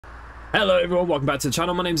Hello everyone, welcome back to the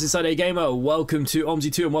channel. My name is InsideAgameR. Welcome to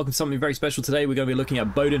Omsi 2 and welcome to something very special today. We're going to be looking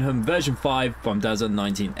at Bowdenham version 5 from DAZA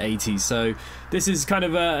 1980. So this is kind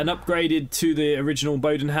of an upgraded to the original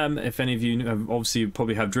Bowdenham. If any of you have, obviously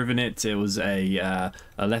probably have driven it, it was a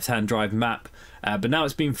left-hand drive map. But now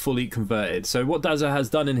it's been fully converted. So what DAZA has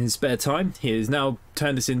done in his spare time, he has now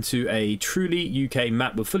turned this into a truly UK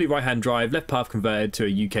map with fully right-hand drive, left path converted to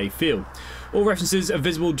a UK feel. All references of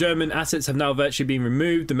visible German assets have now virtually been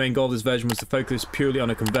removed. The main goal of this version was to focus purely on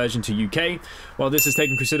a conversion to UK. While this has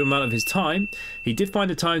taken a considerable amount of his time, he did find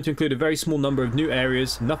the time to include a very small number of new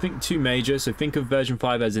areas, nothing too major, so think of version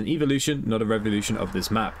 5 as an evolution, not a revolution of this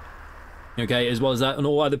map. Okay, as well as that, on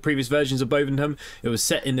all other previous versions of Bowdenham, it was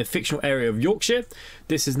set in the fictional area of Yorkshire.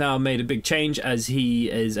 This has now made a big change as he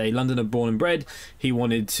is a Londoner born and bred. He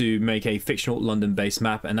wanted to make a fictional London-based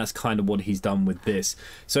map, and that's kind of what he's done with this.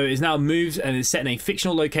 So it's now moved and is set in a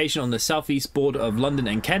fictional location on the southeast border of London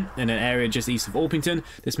and Kent, in an area just east of Orpington.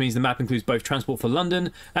 This means the map includes both transport for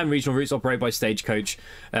London and regional routes operated by Stagecoach.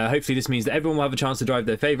 Hopefully this means that everyone will have a chance to drive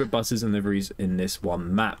their favourite buses and liveries in this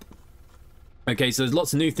one map. Okay, so there's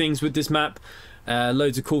lots of new things with this map,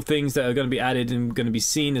 loads of cool things that are going to be added and going to be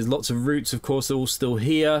seen. There's lots of routes, of course, they're all still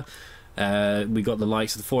here. We got the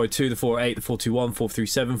likes of the 402, the 408, the 421,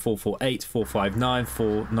 437, 448, 459,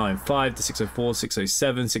 495, the 604,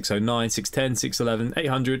 607, 609, 610, 611,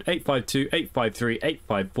 800, 852, 853,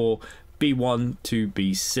 854, B1 to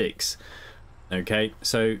B6. Okay,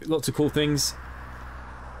 so lots of cool things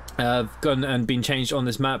gone and been changed on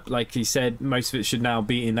this map. Like he said, most of it should now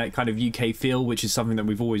be in that kind of UK feel, which is something that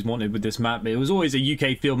we've always wanted with this map. It was always a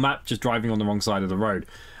UK feel map, just driving on the wrong side of the road.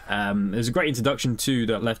 It was a great introduction to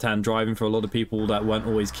that left-hand driving for a lot of people that weren't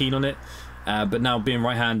always keen on it, but now being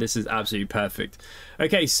right-hand, this is absolutely perfect.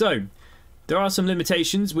 Okay, so there are some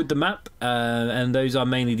limitations with the map, and those are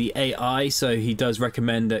mainly the AI, so he does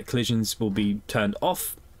recommend that collisions will be turned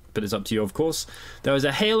off, but it's up to you, of course. There is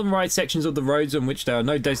a hail and ride sections of the roads on which there are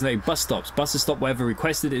no designated bus stops. Buses stop wherever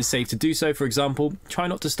requested. It is safe to do so. For example, try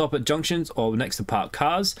not to stop at junctions or next to parked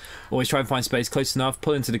cars. Always try and find space close enough.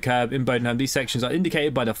 Pull into the curb. In Bowdenham, these sections are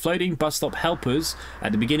indicated by the floating bus stop helpers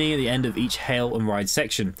at the beginning and the end of each hail and ride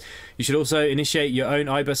section. You should also initiate your own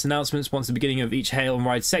iBus announcements once the beginning of each hail and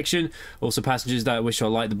ride section. Also, passengers that wish to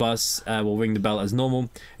alight the bus will ring the bell as normal.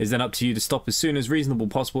 It is then up to you to stop as soon as reasonable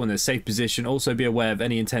possible in a safe position. Also, be aware of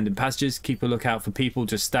any intended passengers. Keep a lookout for people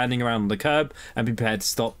just standing around on the curb and be prepared to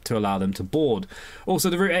stop to allow them to board. Also,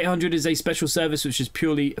 the Route 800 is a special service which is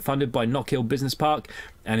purely funded by Knockhill Business Park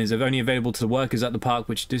and is only available to the workers at the park,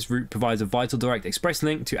 which this route provides a vital direct express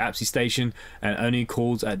link to Apsley Station and only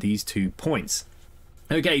calls at these 2 points.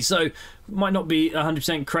 Okay, so might not be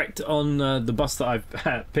 100% correct on the bus that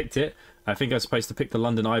I've picked it. I think I was supposed to pick the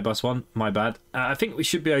London iBus one. My bad. I think we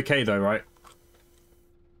should be okay though, right?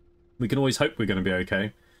 We can always hope we're going to be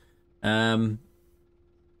okay.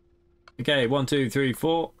 Okay, 1, 2, 3,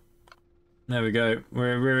 4. There we go.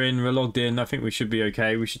 We're logged in. I think we should be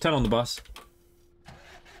okay. We should turn on the bus.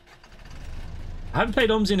 I haven't played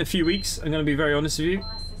Omsi in a few weeks. I'm going to be very honest with you.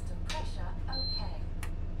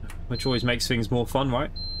 Which always makes things more fun, right?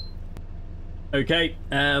 Okay,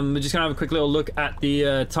 we're just gonna have a quick little look at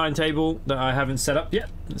the timetable that I haven't set up yet.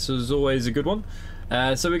 This is always a good one.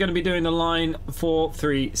 So we're going to be doing the line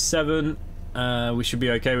 437. We should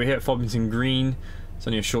be okay. We're here at Fobbington Green. It's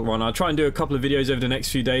only a short run. I'll try and do a couple of videos over the next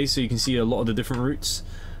few days so you can see a lot of the different routes.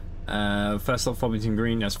 First up, Fobbington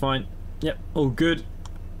Green. That's fine. Yep, all good.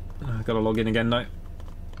 I've got to log in again though.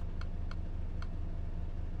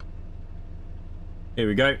 Here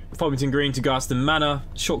we go, Fobbington Green to Garsten Manor,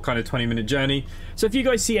 short kind of 20-minute journey. So if you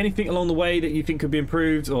guys see anything along the way that you think could be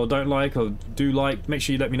improved or don't like or do like, make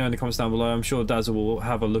sure you let me know in the comments down below. I'm sure DAZA will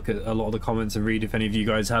have a look at a lot of the comments and read if any of you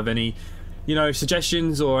guys have any, you know,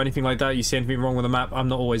 suggestions or anything like that. You see anything wrong with the map. I'm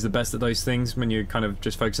not always the best at those things when you're kind of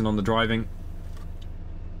just focusing on the driving.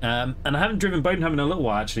 And I haven't driven Bowdenham in a little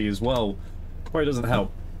while actually as well. Probably doesn't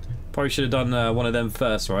help. Probably should have done one of them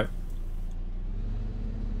first, right?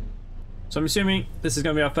 So I'm assuming this is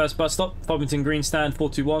going to be our first bus stop. Fobbington Green stand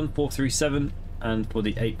 421, 437 and for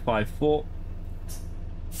the 854.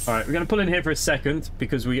 Alright, we're going to pull in here for a second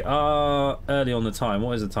because we are early on the time.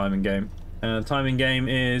 What is the timing game? Timing game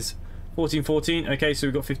is 14:14. Okay, so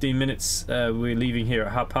we've got 15 minutes. We're leaving here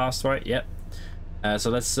at past, right? Yep. So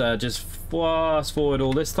let's just fast forward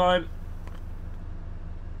all this time.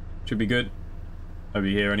 Should be good. I'll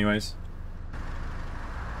be here anyways.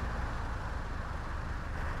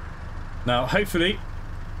 Now, hopefully,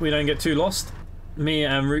 we don't get too lost. Me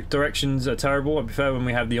and route directions are terrible. I prefer when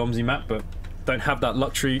we have the Omsi map, but don't have that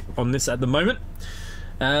luxury on this at the moment.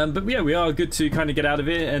 But yeah, we are good to kind of get out of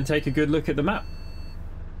it and take a good look at the map.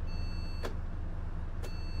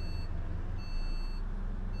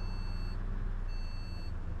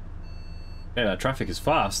 Yeah, that traffic is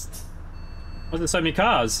fast. Why are there so many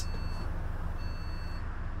cars?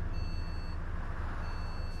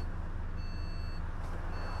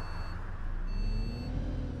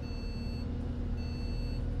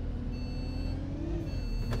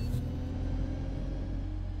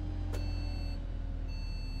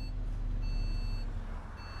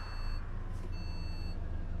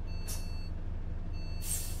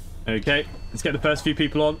 Okay, let's get the first few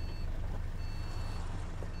people on.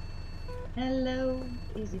 Hello,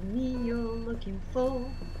 is it me you're looking for?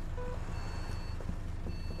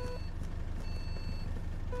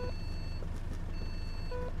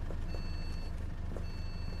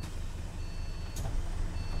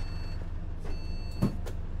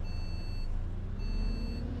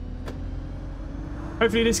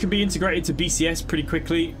 Hopefully this can be integrated to BCS pretty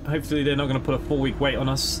quickly. Hopefully they're not going to put a 4-week wait on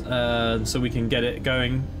us, so we can get it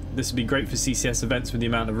going. This would be great for CCS events with the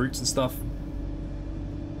amount of routes and stuff.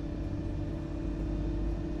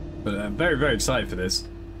 But I'm very, very excited for this.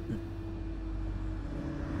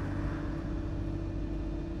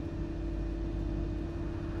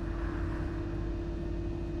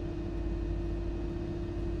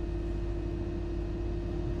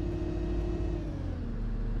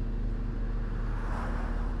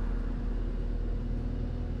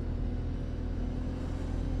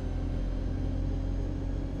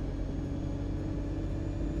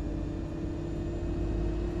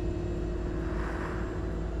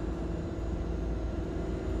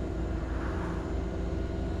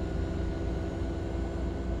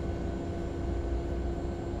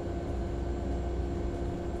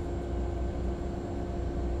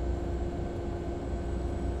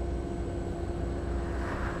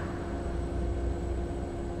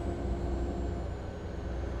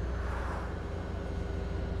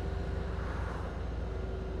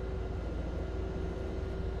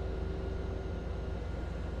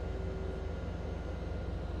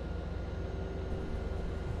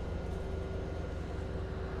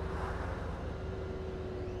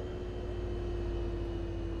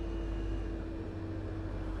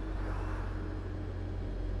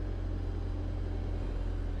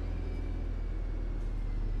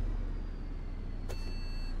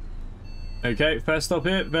 Okay, first stop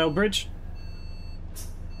here, Vale Bridge.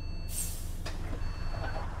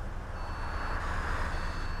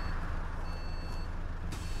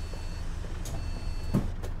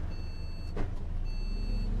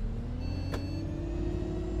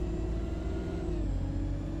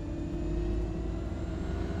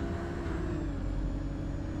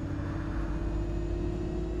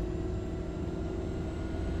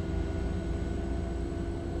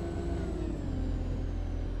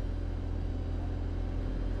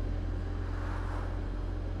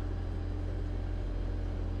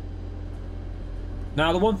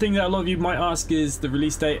 Now, the one thing that a lot of you might ask is the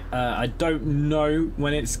release date. I don't know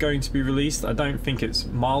when it's going to be released. I don't think it's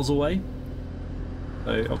miles away.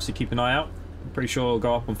 So obviously keep an eye out. I'm pretty sure it'll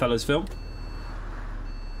go up on Fellows Film.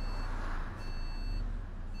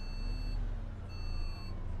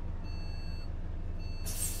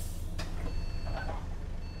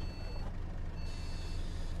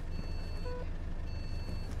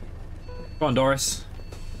 Come on, Doris.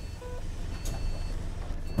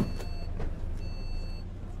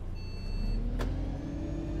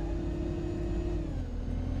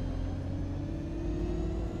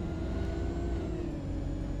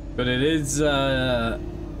 But it is, obviously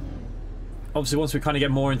once we kind of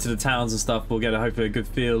get more into the towns and stuff, we'll get hopefully a good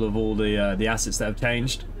feel of all the assets that have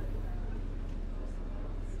changed.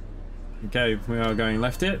 Okay, we are going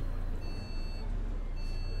left here.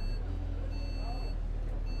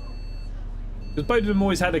 Because Bowdenham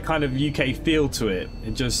always had a kind of UK feel to it.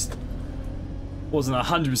 It just wasn't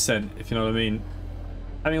 100%, if you know what I mean.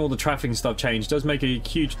 Having all the traffic and stuff changed does make a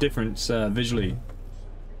huge difference visually.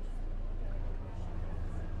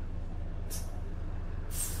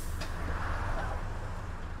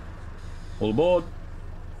 All aboard.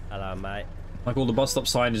 Hello, mate. Like all the bus stop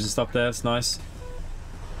signage and stuff there, it's nice.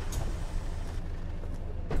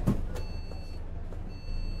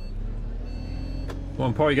 What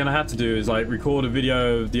I'm probably going to have to do is like record a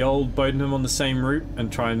video of the old Bowdenham on the same route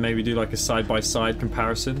and try and maybe do like a side-by-side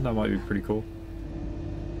comparison. That might be pretty cool.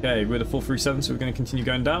 Okay, we're the 437, so we're going to continue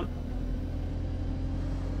going down.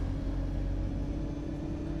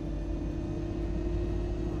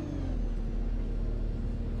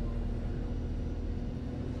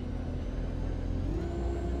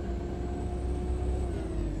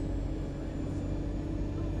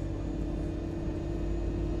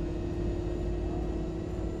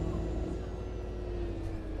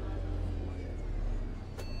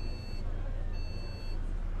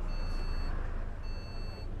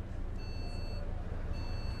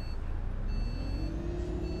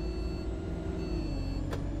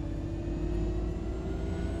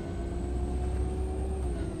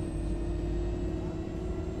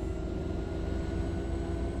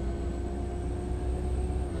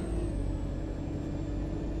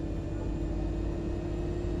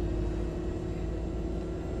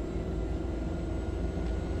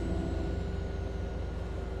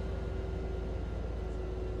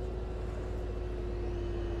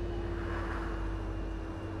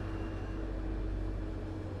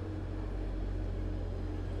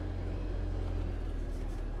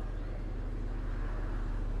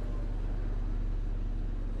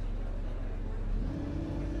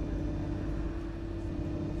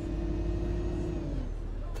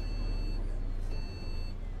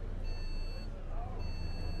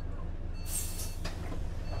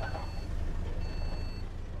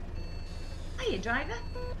 Hiya, driver.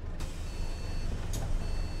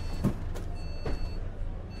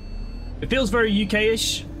 It feels very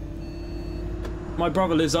UK-ish. My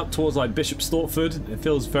brother lives up towards like Bishop Stortford. It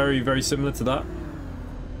feels very, very similar to that.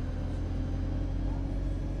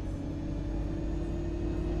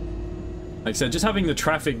 Like I said, just having the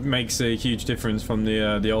traffic makes a huge difference from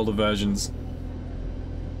the older versions.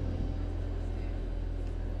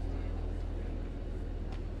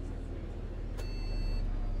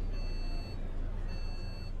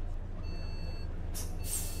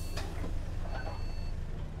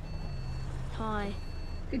 Hi.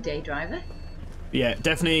 Good day, driver. Yeah,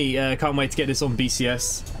 definitely can't wait to get this on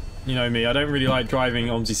BCS. You know me, I don't really like driving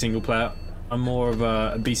Omsi single player. I'm more of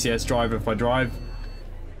a BCS driver if I drive.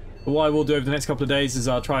 But what I will do over the next couple of days is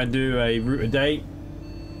I'll try and do a route a day,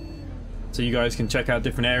 so you guys can check out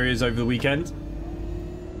different areas over the weekend.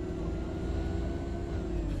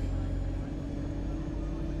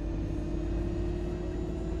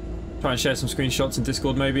 Try and share some screenshots in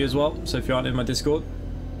Discord maybe as well, so if you aren't in my Discord,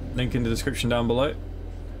 link in the description down below.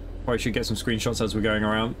 Probably should get some screenshots as we're going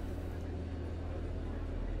around.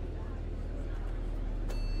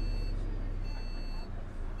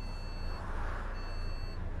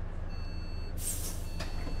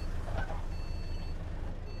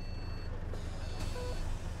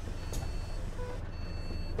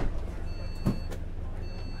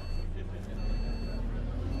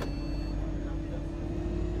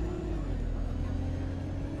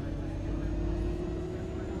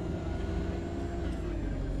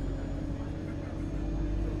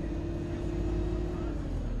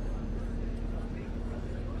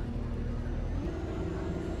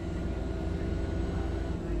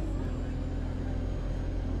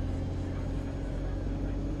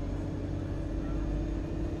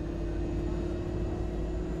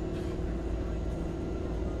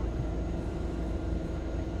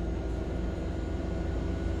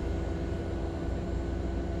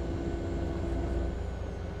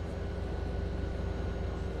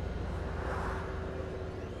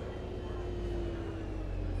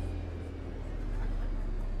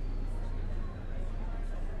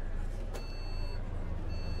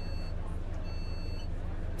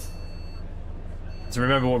 To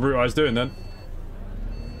remember what route I was doing then.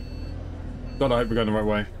 God, I hope we're going the right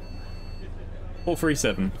way.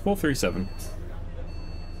 437. 437.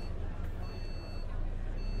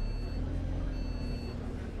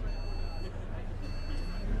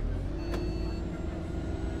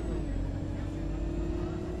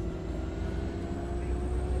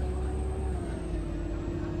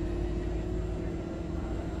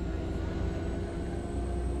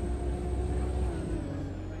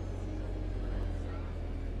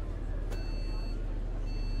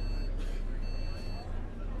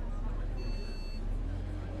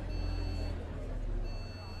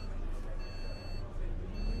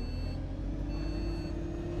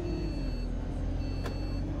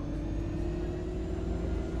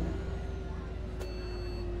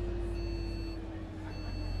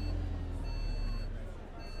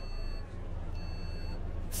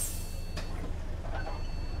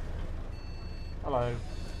 Hello.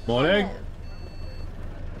 Morning. Hello.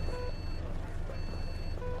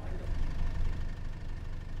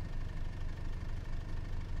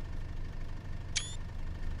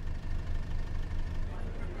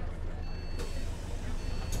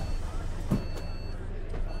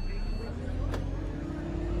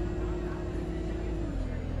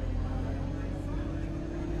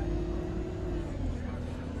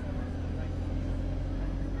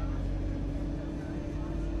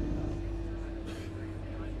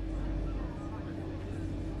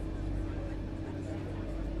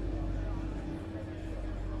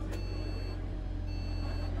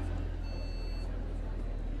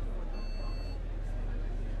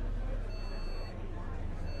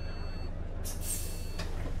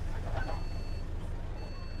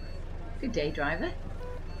 Good day, driver.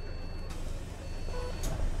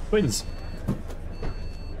 Twins.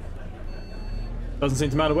 Doesn't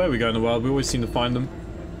seem to matter where we go in the world, we always seem to find them.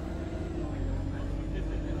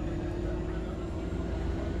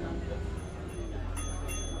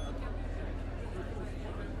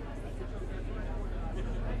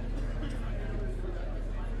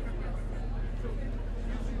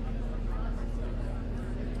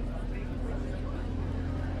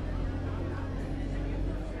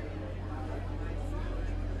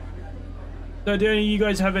 So do any of you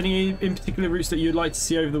guys have any in particular routes that you'd like to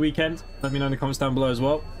see over the weekend? Let me know in the comments down below as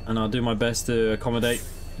well, and I'll do my best to accommodate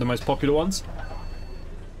the most popular ones.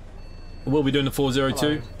 We'll be doing the 402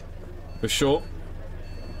 Hello. for sure.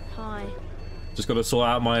 Hi. Just got to sort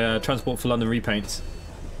out my Transport for London repaints,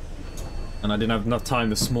 and I didn't have enough time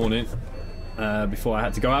this morning before I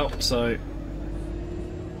had to go out, so...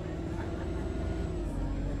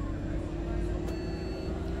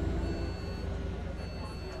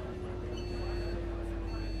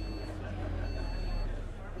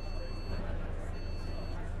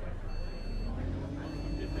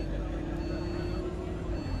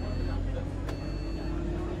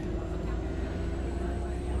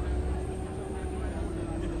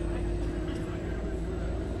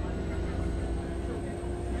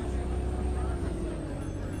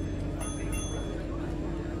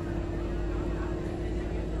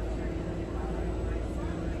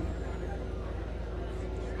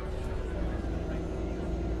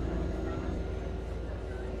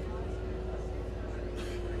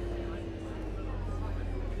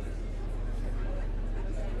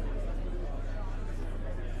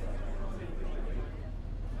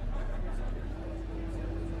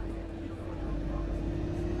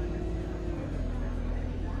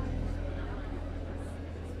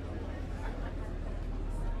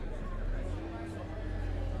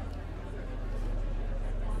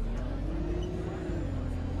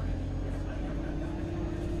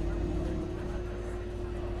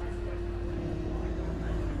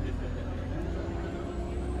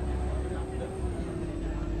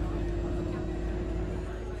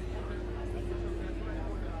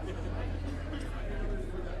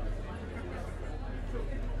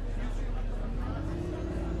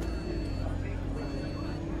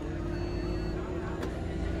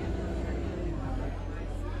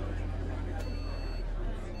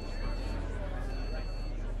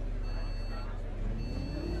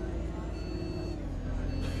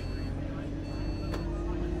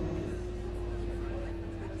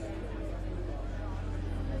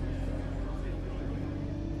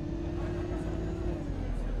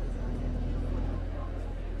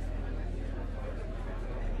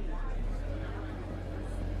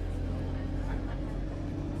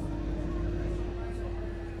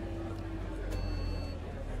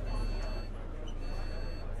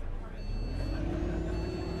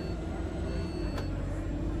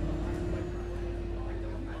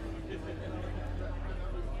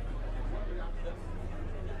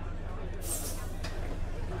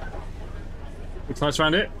 Looks nice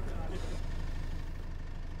around it.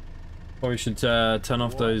 Probably should turn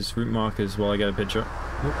off those route markers while I get a picture.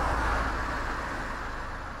 Oop.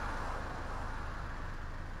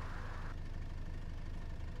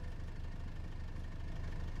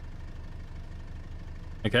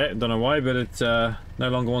 Okay, don't know why, but it no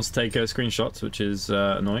longer wants to take screenshots, which is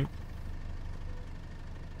annoying.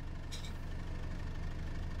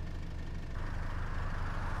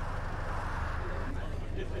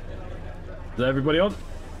 Is everybody on?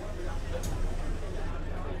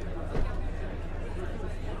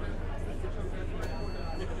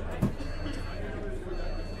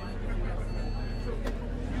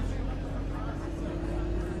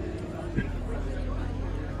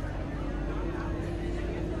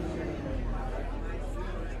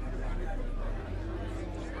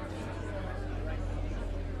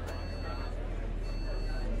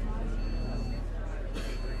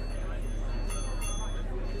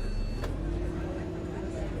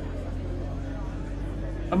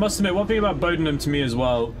 I must admit, one thing about Bowdenham to me as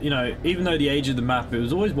well, you know, even though the age of the map, it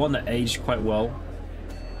was always one that aged quite well.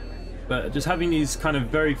 But just having these kind of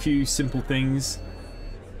very few simple things.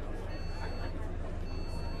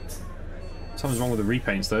 Something's wrong with the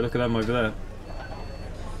repaints though, look at them over there.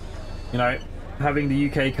 You know, having the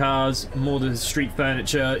UK cars, more the street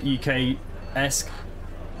furniture, UK-esque.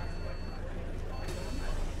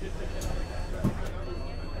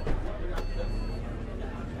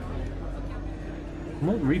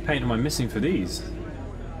 What repaint am I missing for these?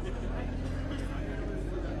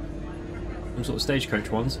 Some sort of stagecoach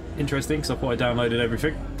ones. Interesting, because I thought I downloaded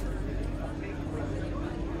everything.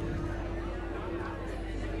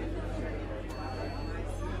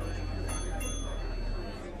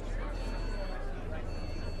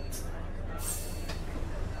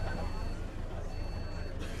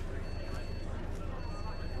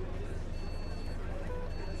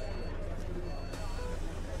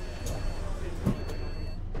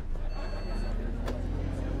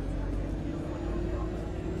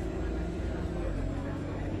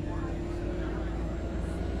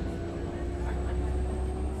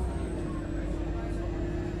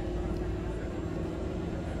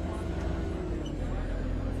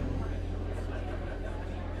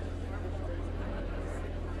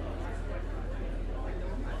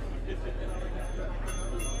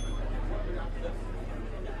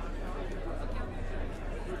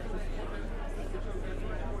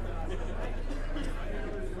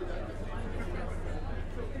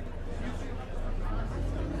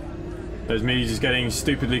 There's me just getting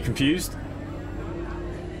stupidly confused.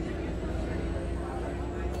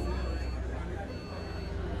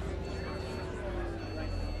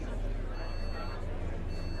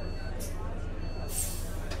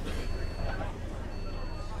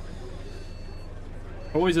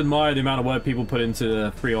 I always admire the amount of work people put into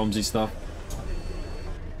the free Omsi stuff.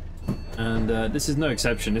 And this is no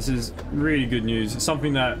exception. This is really good news. It's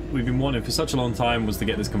something that we've been wanting for such a long time, was to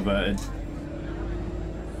get this converted.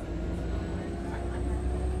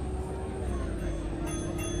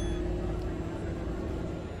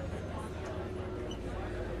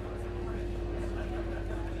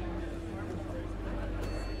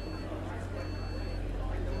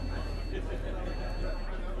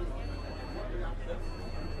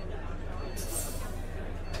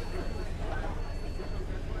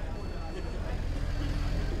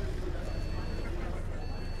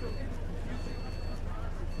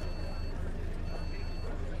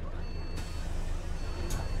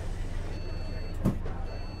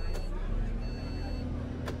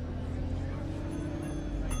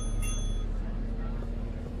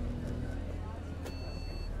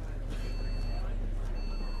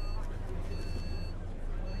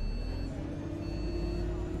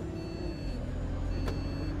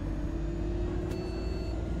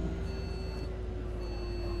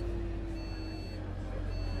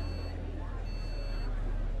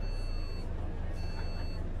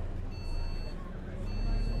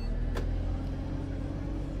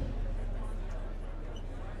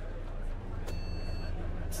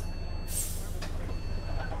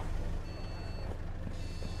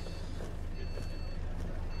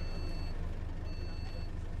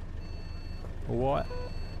 What?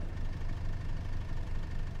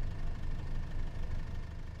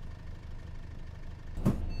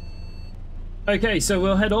 Okay, so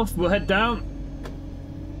we'll head off. We'll head down.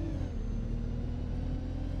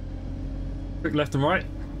 Quick left and right.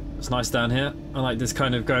 It's nice down here. I like this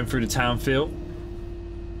kind of going through the town feel.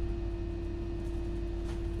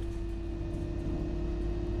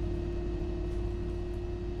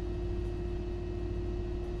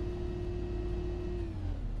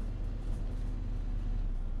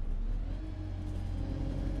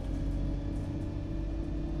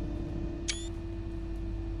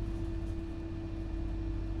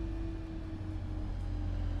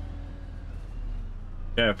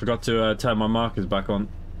 Yeah, I forgot to turn my markers back on.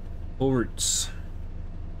 All routes.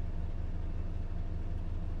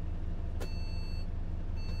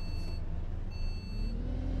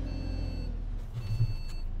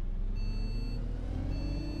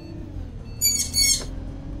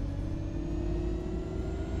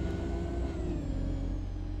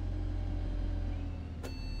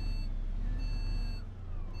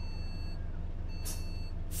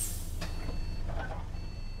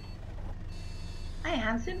 Hi,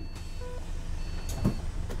 handsome.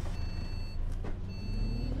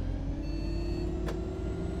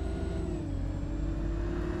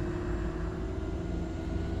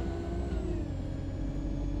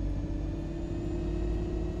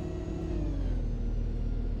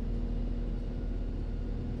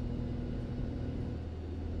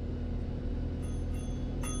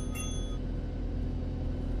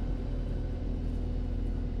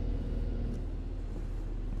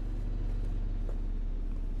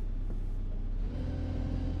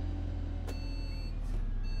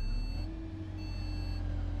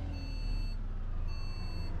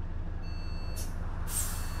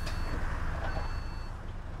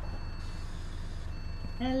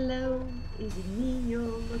 Hello, is it me you're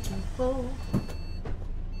looking for?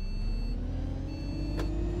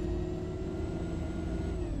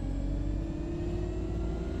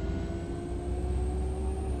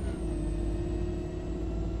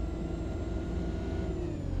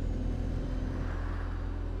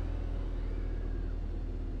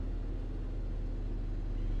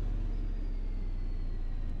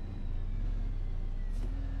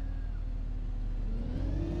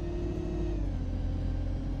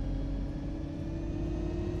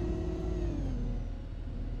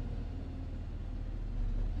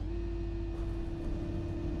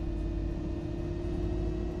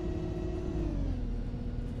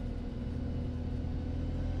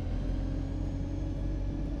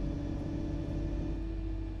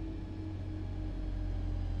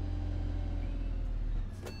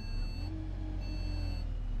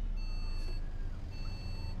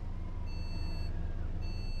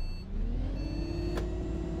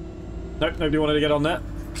 Nope, nobody wanted to get on that.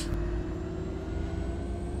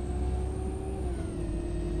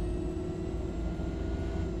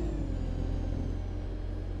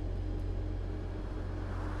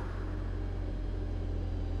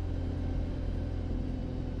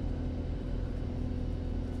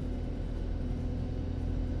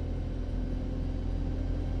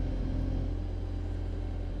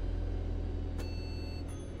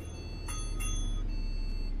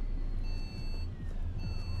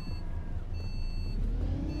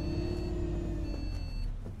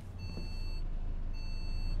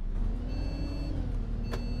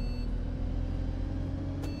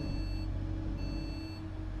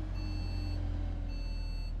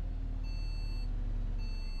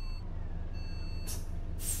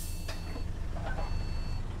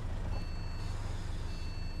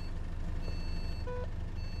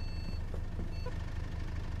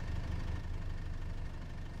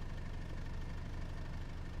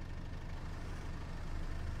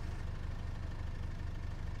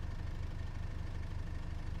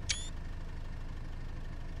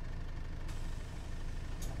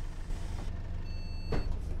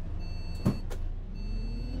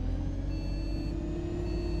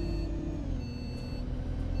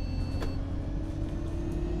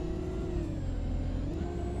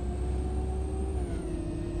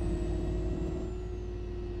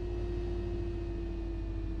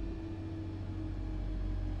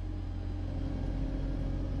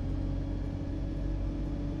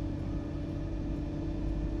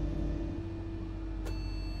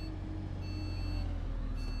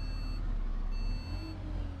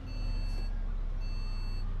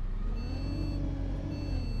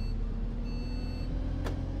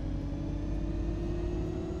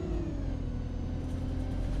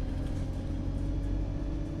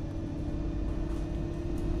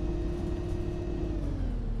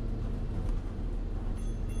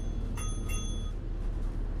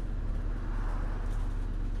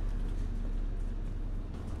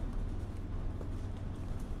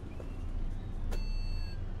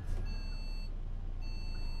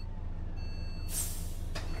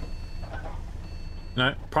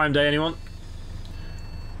 No? Prime Day, anyone?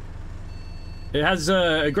 It has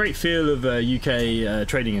a great feel of a UK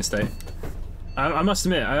trading estate. I must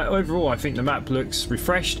admit, overall I think the map looks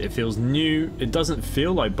refreshed, it feels new, it doesn't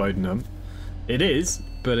feel like Bowdenham. It is,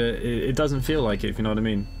 but it doesn't feel like it, if you know what I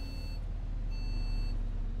mean.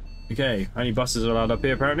 Okay, only buses are allowed up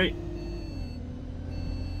here apparently.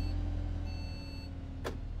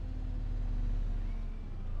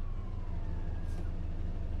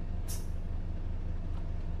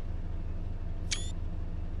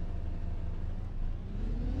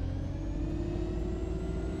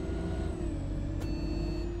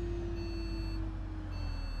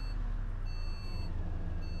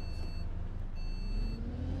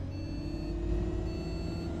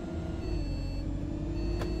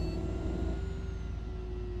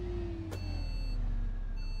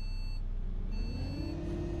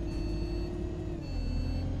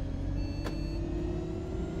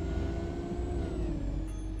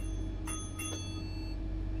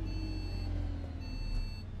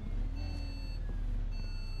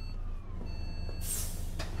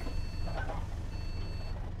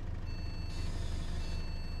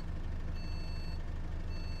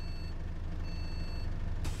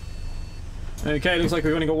 Okay, looks like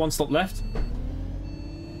we've only got one stop left.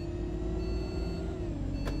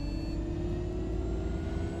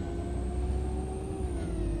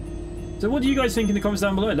 So what do you guys think in the comments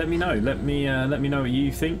down below? Let me know. Let me know what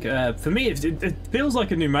you think. For me, it feels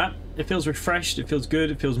like a new map. It feels refreshed. It feels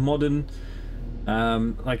good. It feels modern.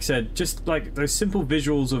 Like I said, just like those simple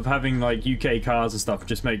visuals of having like UK cars and stuff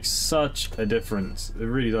just makes such a difference. It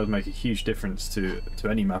really does make a huge difference to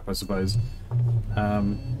any map, I suppose.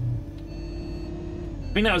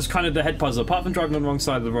 I think that was kind of the head puzzle. Apart from driving on the wrong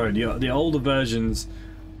side of the road, the older versions,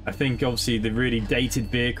 I think obviously the really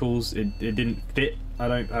dated vehicles, it didn't fit.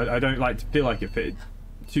 I don't like to feel like it fitted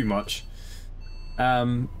too much.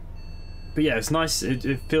 But yeah, it's nice.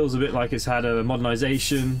 It feels a bit like it's had a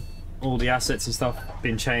modernization. All the assets and stuff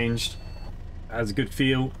been changed. It has a good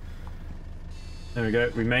feel. There we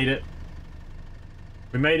go. We made it.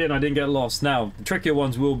 We made it and I didn't get lost. Now, the trickier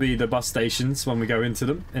ones will be the bus stations when we go into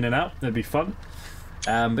them, in and out. That'd be fun.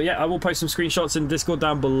 But yeah, I will post some screenshots in Discord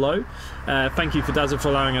down below. Thank you for Dazzle for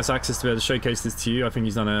allowing us access to be able to showcase this to you. I think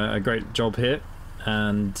he's done a great job here.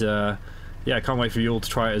 And yeah, I can't wait for you all to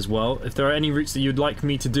try it as well. If there are any routes that you'd like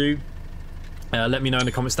me to do, let me know in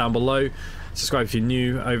the comments down below. Subscribe if you're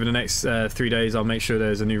new. Over the next 3 days, I'll make sure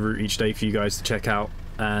there's a new route each day for you guys to check out.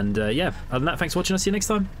 And yeah, other than that, thanks for watching. I'll see you next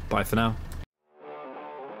time. Bye for now.